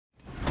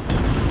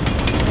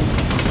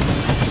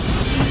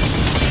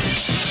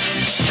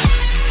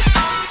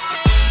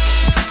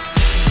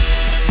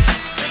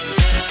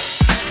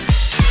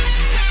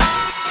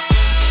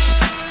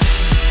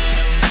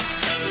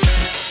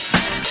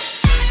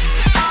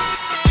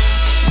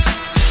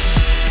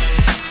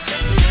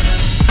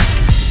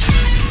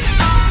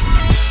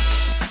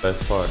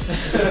best part.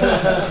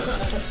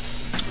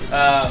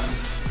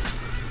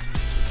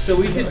 So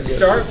we could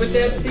start with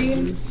that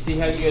scene, see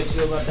how you guys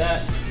feel about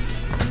that,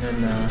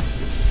 and then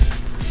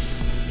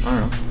I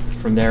don't know.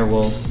 From there,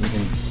 we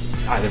can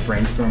either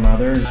brainstorm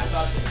others.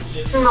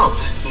 Not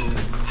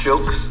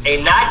jokes.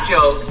 A not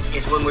joke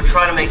is when we're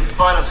trying to make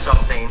fun of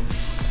something,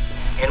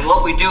 and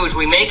what we do is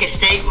we make a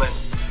statement.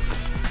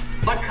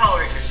 What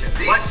color is your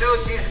suit? This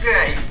suit is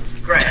gray.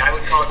 Gray. I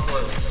would call it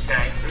blue.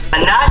 Okay. A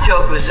not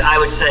joke was I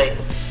would say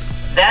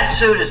that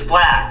suit is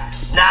black.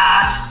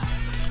 Not.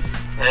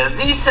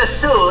 This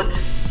suit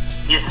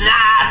is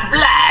not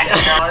black.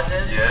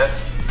 Yes.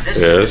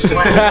 This suit is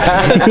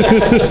black.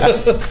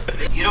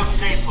 You don't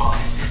say pause.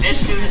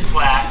 This suit is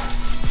black.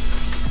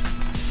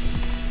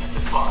 That's a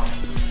pause.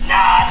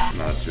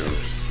 Not jokes.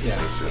 Yeah.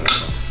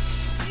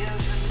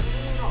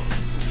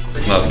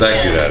 Not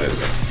that good at it.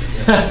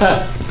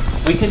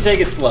 We can take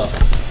it slow.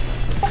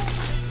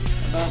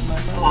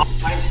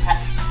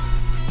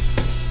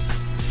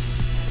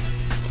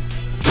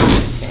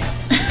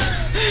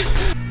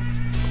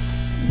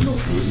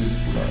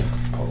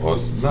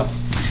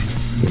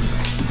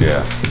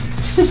 Yeah.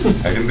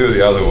 I can do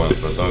the other ones,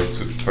 but those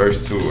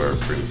first two are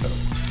pretty tough.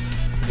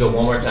 Go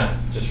one more time,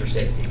 just for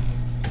safety.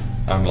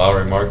 I'm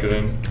Lauri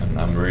Markkanen, and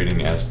I'm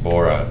reading as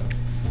Borat.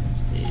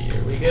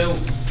 Here we go.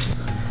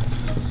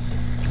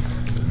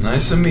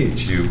 Nice to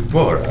meet you,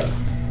 Borat.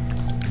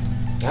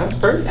 That was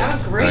perfect. That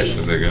was great.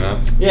 Was it good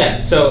enough?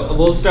 Yeah, so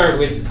we'll start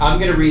with, I'm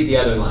gonna read the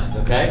other lines,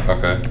 okay?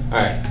 Okay.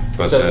 Alright,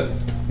 But so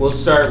we'll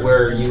start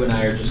where you and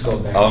I are just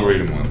going back. I'll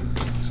read them one.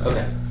 So.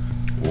 Okay.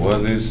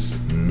 What is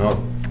not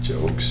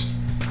jokes?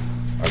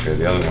 Okay,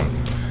 the other one.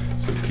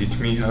 So teach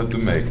me how to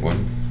make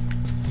one.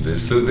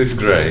 This suit is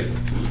great.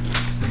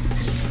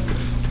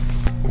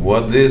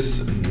 What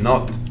is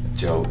not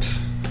jokes?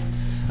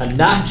 A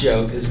not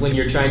joke is when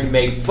you're trying to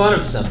make fun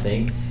of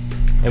something,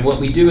 and what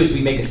we do is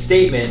we make a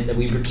statement that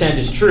we pretend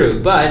is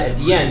true, but at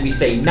the end we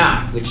say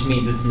not, which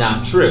means it's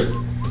not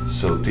true.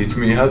 So teach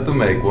me how to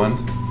make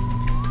one.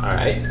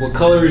 Alright, what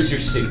color is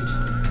your suit?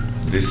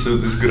 This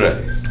suit is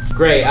gray.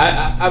 Gray,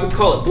 I would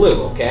call it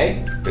blue,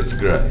 okay? It's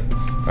gray.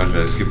 Oh, did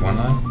I skip one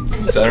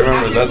line? So I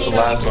remember that's the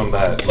last one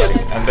that, like,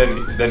 and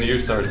then you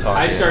started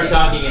talking. I started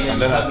talking and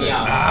then you I cut me said,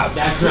 out. nah.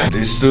 That's right.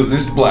 This suit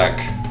is black.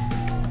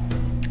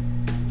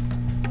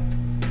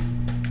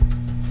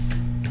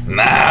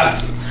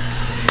 Not.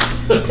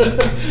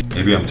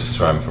 Maybe I'm just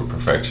trying for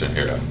perfection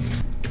here.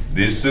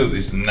 This suit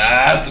is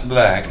not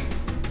black.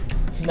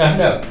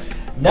 No.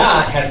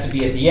 Not has to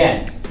be at the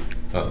end.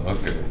 Oh,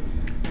 okay.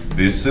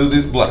 This suit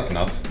is black,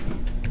 not.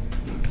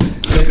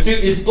 The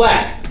suit is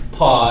black.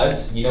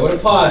 Pause. You know what a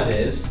pause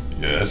is.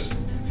 Yes.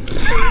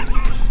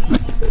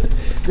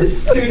 The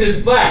suit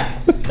is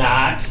black.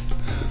 Not.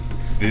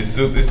 This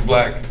suit is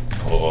black.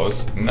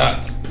 Pause.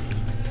 Not.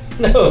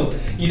 No,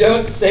 you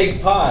don't say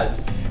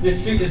pause.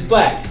 This suit is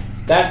black.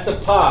 That's a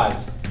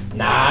pause.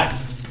 Not.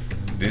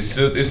 This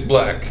suit is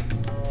black.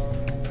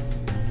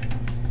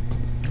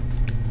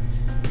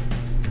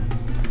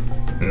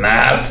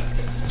 Not.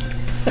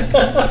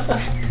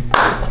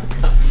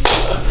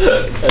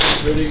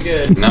 That's pretty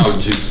good. Now,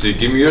 Gypsy,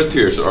 give me your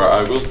tears or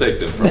I will take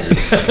them from you.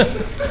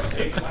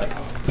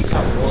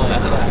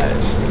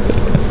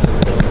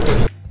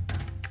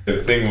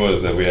 The thing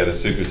was that we had a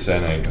Secret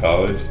Santa in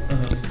college,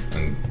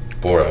 and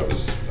Borat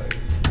was like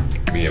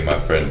me and my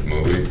friend's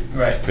movie,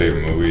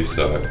 favorite movie,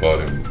 so I bought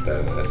him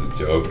that as a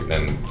joke,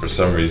 and for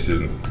some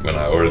reason, when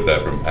I ordered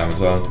that from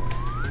Amazon,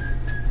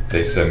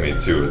 they sent me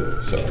 2 of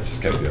them, so I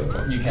just kept the other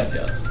one. You kept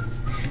the other.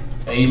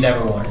 And you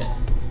never worn it.